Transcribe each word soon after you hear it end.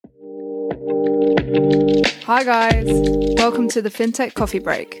Hi guys, welcome to the FinTech Coffee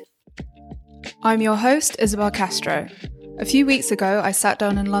Break. I'm your host, Isabel Castro. A few weeks ago, I sat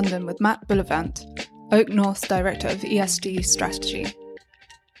down in London with Matt Bullivant, OakNorth's Director of ESG Strategy.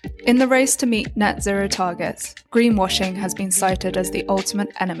 In the race to meet net zero targets, greenwashing has been cited as the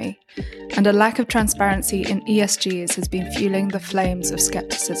ultimate enemy, and a lack of transparency in ESGs has been fueling the flames of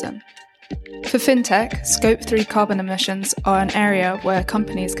skepticism. For fintech, Scope 3 carbon emissions are an area where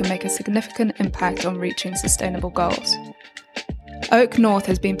companies can make a significant impact on reaching sustainable goals. OakNorth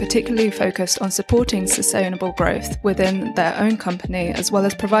has been particularly focused on supporting sustainable growth within their own company, as well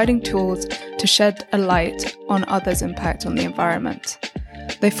as providing tools to shed a light on others' impact on the environment.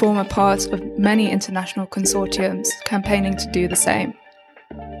 They form a part of many international consortiums campaigning to do the same.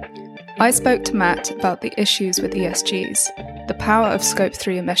 I spoke to Matt about the issues with ESGs, the power of Scope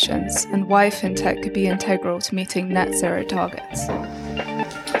 3 emissions, and why fintech could be integral to meeting net zero targets. Sorry,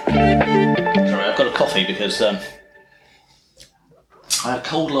 I've got a coffee because I had a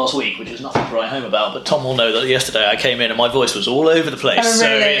cold last week, which is nothing to write home about, but Tom will know that yesterday I came in and my voice was all over the place. Oh, really? So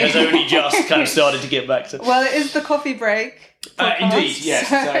it has only just kind of started to get back to... Well, it is the coffee break. Indeed, yes.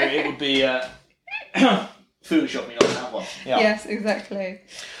 So it would be foolish of me not to have one. Yeah. Yes, exactly.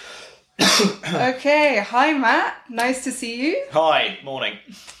 Okay, hi Matt, nice to see you. Hi, morning.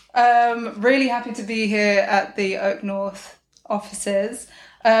 Really happy to be here at the OakNorth offices.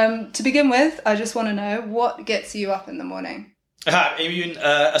 To begin with, I just want to know, what gets you up in the morning?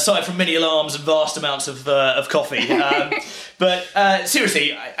 Aside from many alarms and vast amounts of coffee. But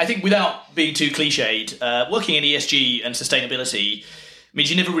seriously, I think without being too cliched, working in ESG and sustainability means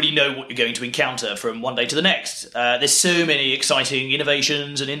you never really know what you're going to encounter from one day to the next. There's so many exciting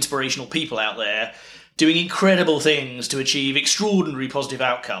innovations and inspirational people out there doing incredible things to achieve extraordinary positive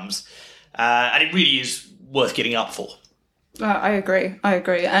outcomes. And it really is worth getting up for. I agree.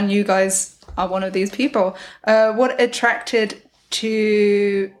 And you guys are one of these people. What attracted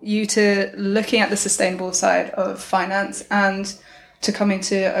to you to looking at the sustainable side of finance and to coming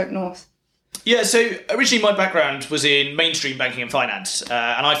to OakNorth? Yeah, so originally my background was in mainstream banking and finance,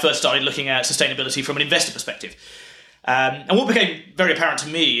 and I first started looking at sustainability from an investor perspective. And what became very apparent to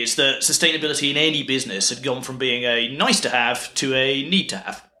me is that sustainability in any business had gone from being a nice-to-have to a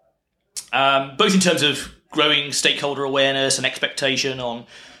need-to-have, both in terms of growing stakeholder awareness and expectation on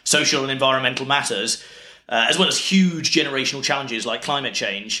social and environmental matters, as well as huge generational challenges like climate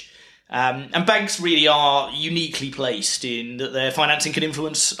change. And banks really are uniquely placed in that their financing can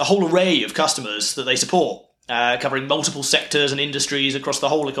influence a whole array of customers that they support, covering multiple sectors and industries across the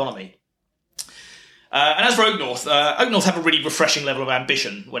whole economy. And as for OakNorth, OakNorth have a really refreshing level of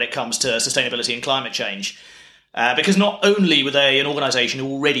ambition when it comes to sustainability and climate change, because not only were they an organisation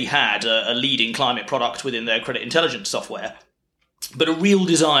who already had a leading climate product within their credit intelligence software, but a real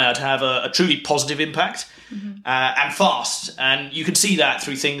desire to have a truly positive impact, and fast. And you can see that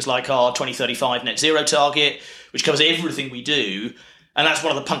through things like our 2035 net zero target, which covers everything we do. And that's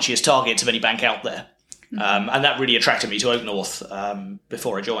one of the punchiest targets of any bank out there. And that really attracted me to OakNorth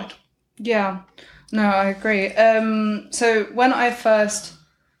before I joined. Yeah, no, I agree. So when I first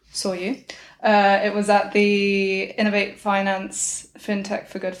saw you, it was at the Innovate Finance FinTech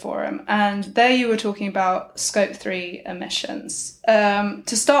for Good Forum, and there you were talking about Scope 3 emissions. To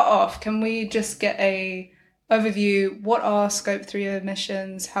start off, can we just get a overview? What are Scope 3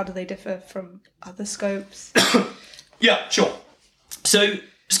 emissions? How do they differ from other scopes? Yeah, sure. So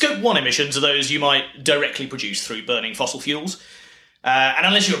Scope 1 emissions are those you might directly produce through burning fossil fuels. And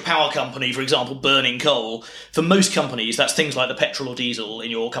unless you're a power company, for example, burning coal, for most companies, that's things like the petrol or diesel in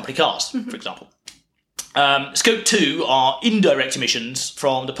your company cars, for example. Scope 2 are indirect emissions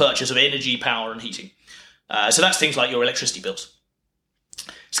from the purchase of energy, power and heating. So that's things like your electricity bills.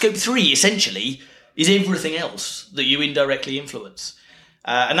 Scope 3, essentially, is everything else that you indirectly influence.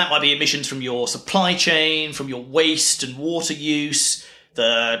 And that might be emissions from your supply chain, from your waste and water use,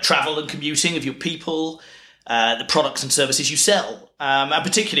 the travel and commuting of your people, the products and services you sell. And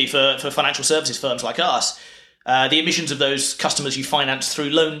particularly for financial services firms like us, the emissions of those customers you finance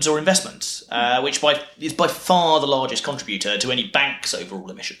through loans or investments, which is by far the largest contributor to any bank's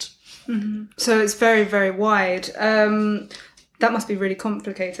overall emissions. Mm-hmm. So it's very, very wide. That must be really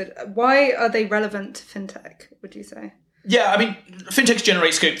complicated. Why are they relevant to fintech, would you say? Yeah, I mean, fintechs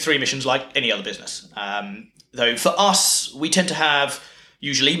generate Scope 3 emissions like any other business. Though for us, we tend to have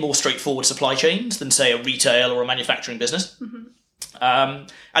usually more straightforward supply chains than, say, a retail or a manufacturing business. And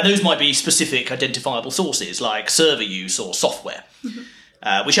those might be specific identifiable sources like server use or software,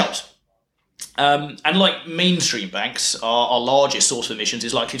 which helps. And like mainstream banks, our largest source of emissions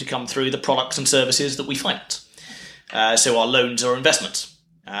is likely to come through the products and services that we finance. So our loans or investments.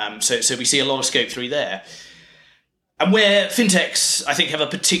 So we see a lot of scope 3 there. And where fintechs, I think, have a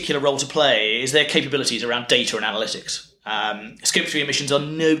particular role to play is their capabilities around data and analytics. Scope 3 emissions are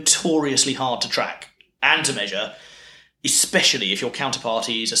notoriously hard to track and to measure, especially if your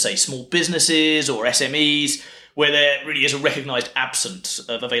counterparties are, say, small businesses or SMEs, where there really is a recognised absence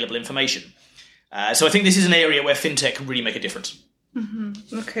of available information. So I think this is an area where fintech can really make a difference.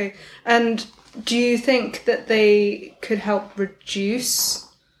 Mm-hmm. Okay. And do you think that they could help reduce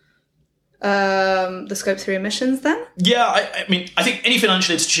the scope 3 emissions then? Yeah, I mean, I think any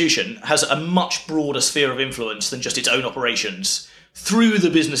financial institution has a much broader sphere of influence than just its own operations through the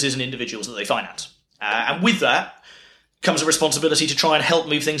businesses and individuals that they finance. And with that comes a responsibility to try and help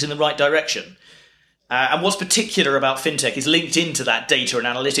move things in the right direction. And what's particular about fintech is linked into that data and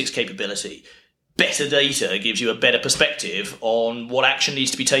analytics capability. Better data gives you a better perspective on what action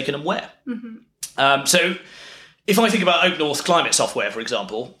needs to be taken and where. Mm-hmm. So if I think about OakNorth climate software, for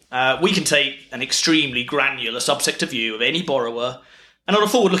example, we can take an extremely granular subsector view of any borrower, and on a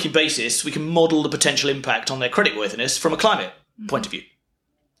forward-looking basis, we can model the potential impact on their creditworthiness from a climate point of view.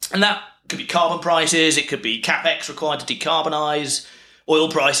 And that could be carbon prices, it could be CapEx required to decarbonise, oil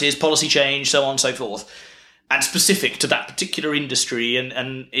prices, policy change, so on and so forth, and specific to that particular industry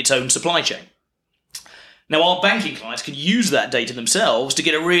and its own supply chain. Now, our banking clients can use that data themselves to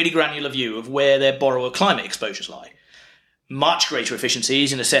get a really granular view of where their borrower climate exposures lie. Much greater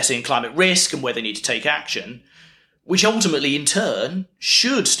efficiencies in assessing climate risk and where they need to take action, which ultimately, in turn,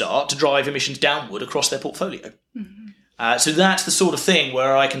 should start to drive emissions downward across their portfolio. Mm-hmm. So that's the sort of thing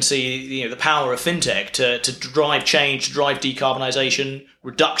where I can see the power of fintech to drive change, to drive decarbonisation,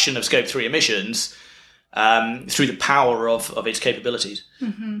 reduction of scope 3 emissions through the power of its capabilities.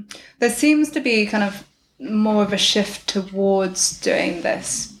 Mm-hmm. There seems to be kind of more of a shift towards doing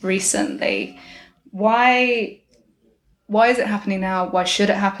this recently. Why is it happening now? Why should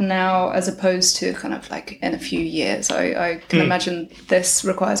it happen now as opposed to kind of like in a few years? I can imagine this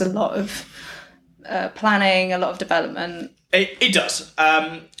requires a lot of planning, a lot of development. It does.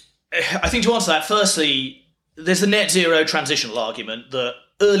 I think to answer that, firstly, there's the net zero transitional argument that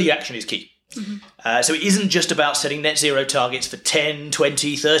early action is key. Mm-hmm. So it isn't just about setting net zero targets for 10,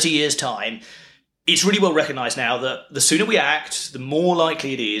 20, 30 years' time. It's really well recognised now that the sooner we act, the more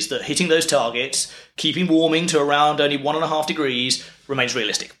likely it is that hitting those targets, keeping warming to around only 1.5 degrees, remains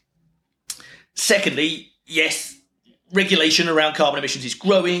realistic. Secondly, yes, regulation around carbon emissions is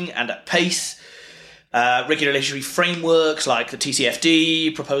growing and at pace. Regulatory frameworks like the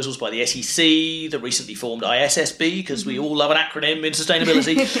TCFD, proposals by the SEC, the recently formed ISSB, because we all love an acronym in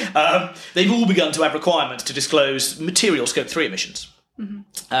sustainability, they've all begun to have requirements to disclose material scope 3 emissions.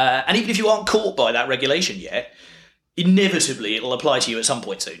 Mm-hmm. And even if you aren't caught by that regulation yet, inevitably it'll apply to you at some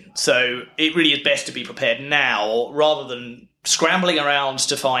point soon. So it really is best to be prepared now rather than scrambling around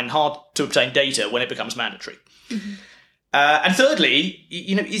to find hard to obtain data when it becomes mandatory. Mm-hmm. And thirdly,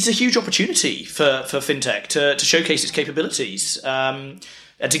 it's a huge opportunity for fintech to showcase its capabilities and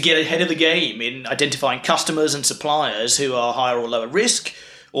to get ahead of the game in identifying customers and suppliers who are higher or lower risk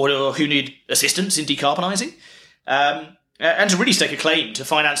or who need assistance in decarbonising. And to really stake a claim to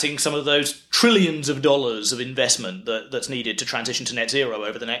financing some of those trillions of dollars of investment that's needed to transition to net zero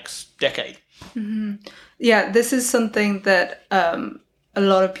over the next decade. Mm-hmm. Yeah, this is something that a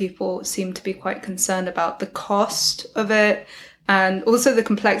lot of people seem to be quite concerned about, the cost of it and also the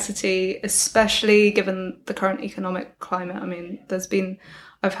complexity, especially given the current economic climate. I mean,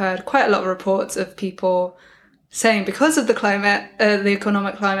 I've heard quite a lot of reports of people saying because of the climate, the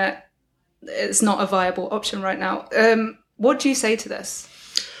economic climate, it's not a viable option right now. What do you say to this?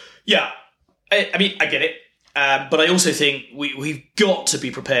 Yeah, I mean, I get it. But I also think we've got to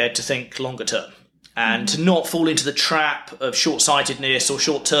be prepared to think longer term and to not fall into the trap of short-sightedness or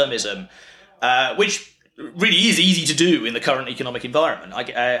short-termism, which really is easy to do in the current economic environment.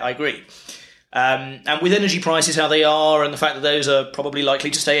 I agree. And with energy prices how they are and the fact that those are probably likely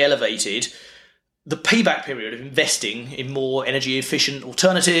to stay elevated, the payback period of investing in more energy efficient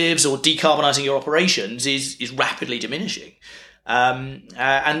alternatives or decarbonising your operations is rapidly diminishing. And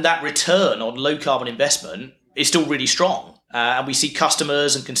that return on low carbon investment is still really strong. And we see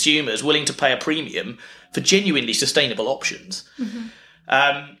customers and consumers willing to pay a premium for genuinely sustainable options. Mm-hmm.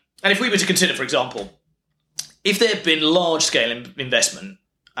 And if we were to consider, for example, if there had been large scale investment,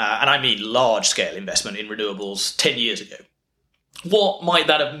 and I mean large scale investment in renewables 10 years ago, what might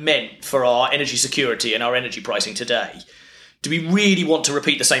that have meant for our energy security and our energy pricing today? Do we really want to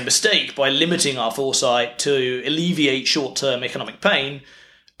repeat the same mistake by limiting our foresight to alleviate short-term economic pain,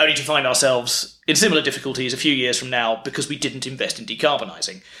 only to find ourselves in similar difficulties a few years from now because we didn't invest in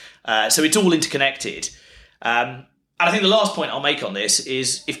decarbonising? So it's all interconnected. I I think the last point I'll make on this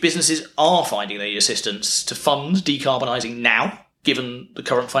is if businesses are finding they need assistance to fund decarbonising now, given the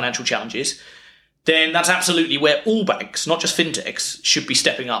current financial challenges, then that's absolutely where all banks, not just fintechs, should be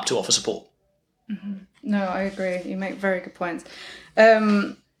stepping up to offer support. Mm-hmm. No, I agree. You make very good points.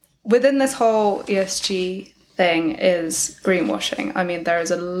 Within this whole ESG thing is greenwashing. I mean, there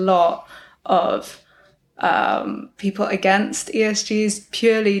is a lot of people against ESGs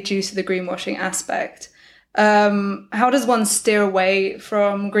purely due to the greenwashing aspect. How does one steer away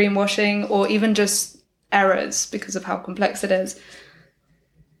from greenwashing or even just errors because of how complex it is?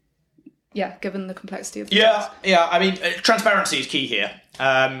 Yeah, given the complexity of the Yeah. I mean, transparency is key here.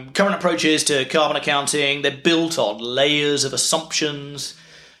 Current approaches to carbon accounting, they're built on layers of assumptions,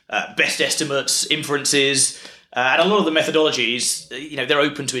 best estimates, inferences, and a lot of the methodologies, they're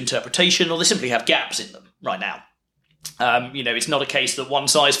open to interpretation or they simply have gaps in them right now. It's not a case that one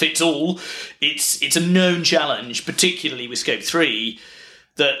size fits all. It's a known challenge, particularly with Scope 3,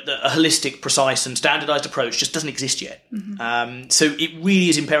 that a holistic, precise and standardised approach just doesn't exist yet. Mm-hmm. So it really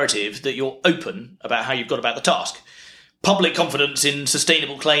is imperative that you're open about how you've got about the task. Public confidence in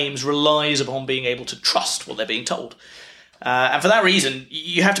sustainable claims relies upon being able to trust what they're being told. And for that reason,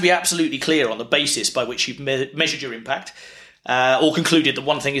 you have to be absolutely clear on the basis by which you've measured your impact or concluded that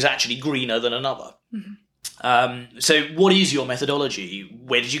one thing is actually greener than another. Mm-hmm. So what is your methodology?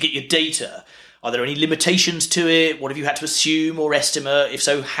 Where did you get your data? Are there any limitations to it? What have you had to assume or estimate? If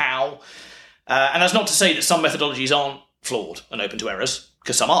so, how? And that's not to say that some methodologies aren't flawed and open to errors,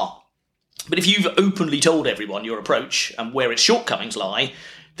 because some are. But if you've openly told everyone your approach and where its shortcomings lie,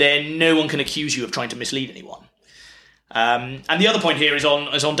 then no one can accuse you of trying to mislead anyone. And the other point here is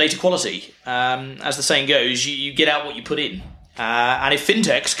on data quality. As the saying goes, you get out what you put in. And if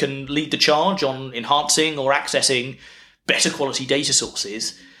fintechs can lead the charge on enhancing or accessing better quality data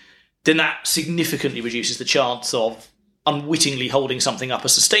sources, then that significantly reduces the chance of unwittingly holding something up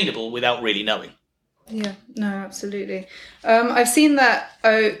as sustainable without really knowing. Yeah, no, absolutely. I've seen that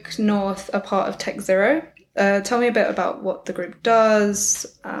OakNorth are part of Tech Zero. Tell me a bit about what the group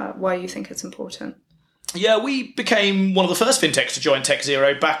does, why you think it's important. Yeah, we became one of the first fintechs to join Tech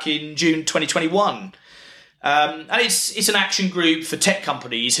Zero back in June 2021. And it's an action group for tech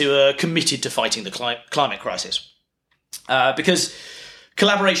companies who are committed to fighting the climate crisis. Because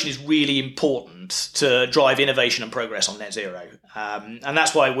collaboration is really important to drive innovation and progress on net zero. And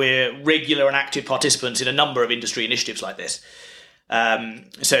that's why we're regular and active participants in a number of industry initiatives like this.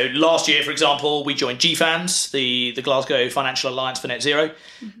 So last year, for example, we joined GFANZ, the Glasgow Financial Alliance for Net Zero,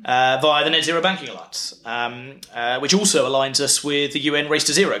 via the Net Zero Banking Alliance, which also aligns us with the UN Race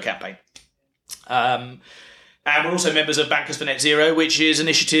to Zero campaign. And we're also members of Bankers for Net Zero, which is an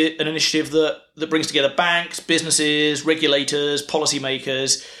initiative that brings together banks, businesses, regulators,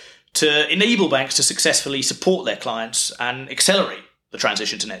 policymakers to enable banks to successfully support their clients and accelerate the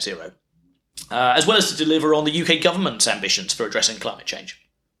transition to net zero, as well as to deliver on the UK government's ambitions for addressing climate change.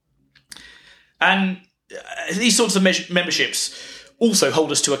 And these sorts of memberships also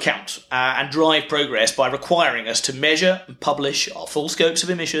hold us to account and drive progress by requiring us to measure and publish our full scopes of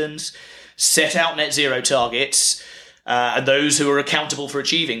emissions, set out net zero targets, and those who are accountable for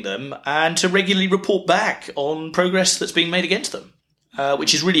achieving them, and to regularly report back on progress that's being made against them,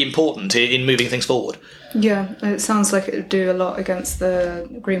 which is really important in moving things forward. Yeah, it sounds like it would do a lot against the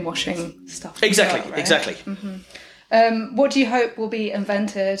greenwashing stuff. Exactly, well, right? Exactly. Mm-hmm. What do you hope will be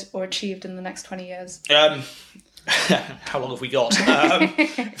invented or achieved in the next 20 years? How long have we got?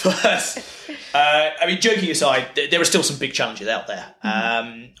 Joking aside, there are still some big challenges out there.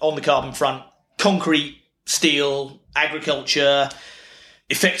 On the carbon front, concrete, steel, agriculture,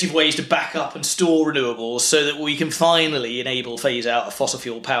 effective ways to back up and store renewables so that we can finally enable phase out of fossil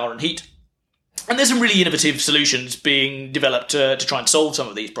fuel power and heat. And there's some really innovative solutions being developed to try and solve some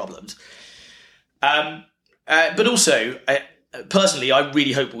of these problems. But also, personally, I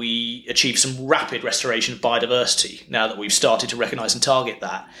really hope we achieve some rapid restoration of biodiversity now that we've started to recognise and target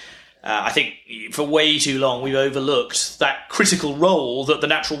that. I think for way too long we've overlooked that critical role that the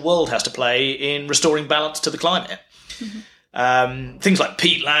natural world has to play in restoring balance to the climate. Things like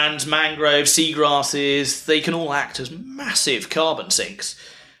peatlands, mangroves, seagrasses, they can all act as massive carbon sinks.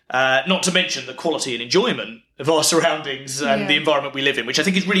 Not to mention the quality and enjoyment of our surroundings and the environment we live in, which I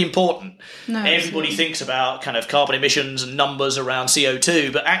think is really important. Everybody thinks about kind of carbon emissions and numbers around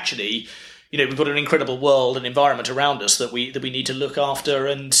CO2, but actually, we've got an incredible world and environment around us that we need to look after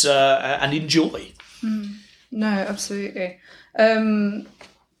and enjoy. No, absolutely.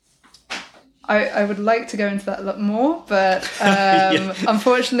 I would like to go into that a lot more, but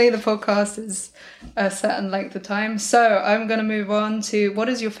unfortunately the podcast is a certain length of time. So I'm going to move on to, what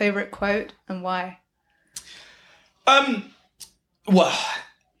is your favourite quote and why? Well,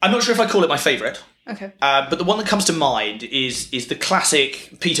 I'm not sure if I call it my favourite. Okay. But the one that comes to mind is the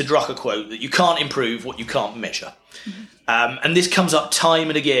classic Peter Drucker quote that you can't improve what you can't measure. Mm-hmm. And this comes up time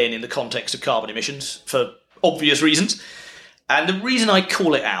and again in the context of carbon emissions for obvious reasons. And the reason I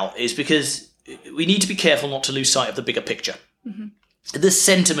call it out is because we need to be careful not to lose sight of the bigger picture. Mm-hmm. The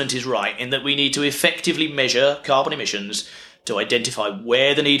sentiment is right in that we need to effectively measure carbon emissions to identify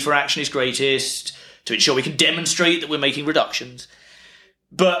where the need for action is greatest, to ensure we can demonstrate that we're making reductions.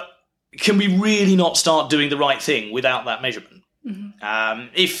 But can we really not start doing the right thing without that measurement? Mm-hmm.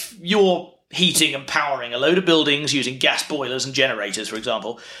 If you're heating and powering a load of buildings using gas boilers and generators, for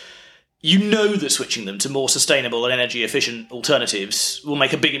example, you know that switching them to more sustainable and energy-efficient alternatives will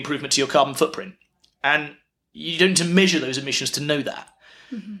make a big improvement to your carbon footprint. And you don't need to measure those emissions to know that.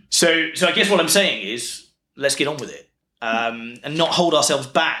 Mm-hmm. So I guess what I'm saying is, let's get on with it. And not hold ourselves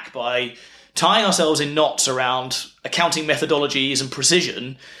back by tying ourselves in knots around accounting methodologies and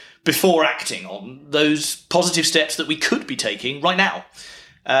precision before acting on those positive steps that we could be taking right now.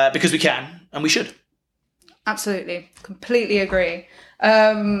 Because we can, and we should. Absolutely. Completely agree.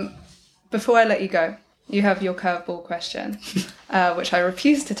 Before I let you go, you have your curveball question, which I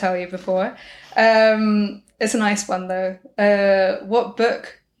refused to tell you before. It's a nice one, though. What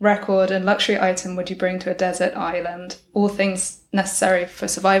book, record, and luxury item would you bring to a desert island? All things necessary for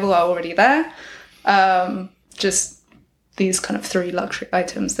survival are already there. Just these kind of 3 luxury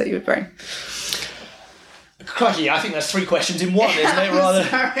items that you would bring. Crikey, I think that's 3 questions in one, isn't it? Rather.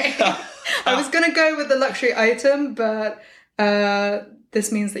 Sorry. I was going to go with the luxury item, but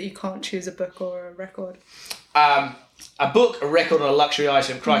this means that you can't choose a book or a record. A book, a record, or a luxury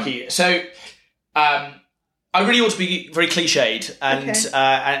item. Crikey. So I really ought to be very cliched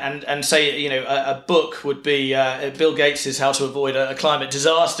and say, a book would be Bill Gates' How to Avoid a Climate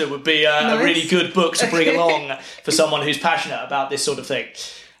Disaster would be a really good book to bring along for someone who's passionate about this sort of thing.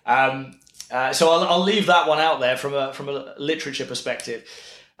 So I'll leave that one out there from a literature perspective.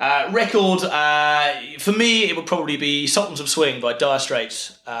 Record, for me, it would probably be Sultans of Swing by Dire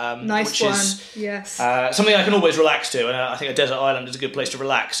Straits. Nice one, yes. Something I can always relax to, and I think a desert island is a good place to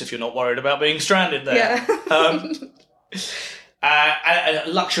relax if you're not worried about being stranded there. Yeah. A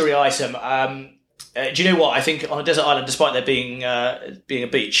luxury item. Do you know what? I think on a desert island, despite there being a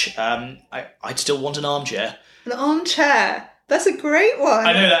beach, I'd still want an armchair. An armchair? That's a great one.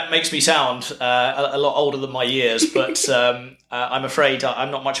 I know that makes me sound a lot older than my years, but I'm afraid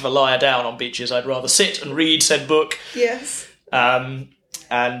I'm not much of a liar down on beaches. I'd rather sit and read said book. Yes. And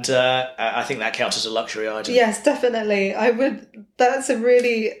I think that counts as a luxury item. Yes, definitely. I would. That's a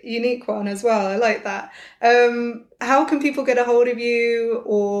really unique one as well. I like that. How can people get a hold of you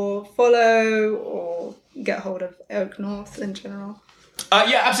or follow or get hold of OakNorth in general?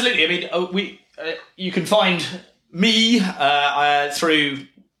 Yeah, absolutely. I mean, you can find me through the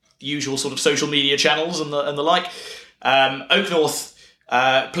usual sort of social media channels and the like. OakNorth,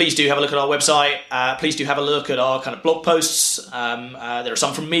 please do have a look at our website. Please do have a look at our kind of blog posts. There are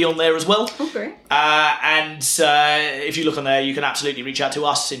some from me on there as well. Oh, great. And if you look on there, you can absolutely reach out to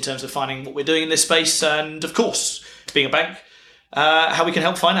us in terms of finding what we're doing in this space. And of course, being a bank, how we can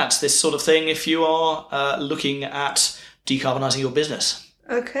help finance this sort of thing if you are looking at decarbonising your business.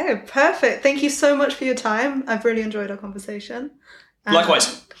 Okay, perfect. Thank you so much for your time. I've really enjoyed our conversation.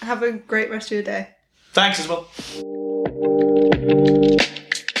 Likewise. Have a great rest of your day. Thanks as well.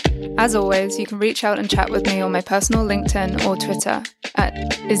 As always, you can reach out and chat with me on my personal LinkedIn or Twitter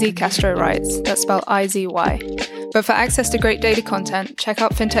at Izzy Castro Writes. That's spelled IZY. But for access to great daily content, check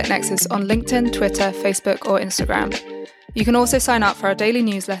out FinTech Nexus on LinkedIn, Twitter, Facebook, or Instagram. You can also sign up for our daily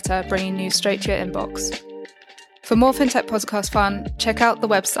newsletter, bringing news straight to your inbox. For more FinTech podcast fun, check out the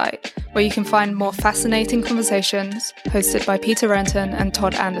website, where you can find more fascinating conversations hosted by Peter Renton and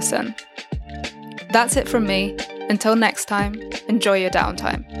Todd Anderson. That's it from me. Until next time, enjoy your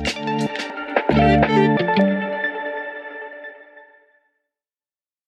downtime.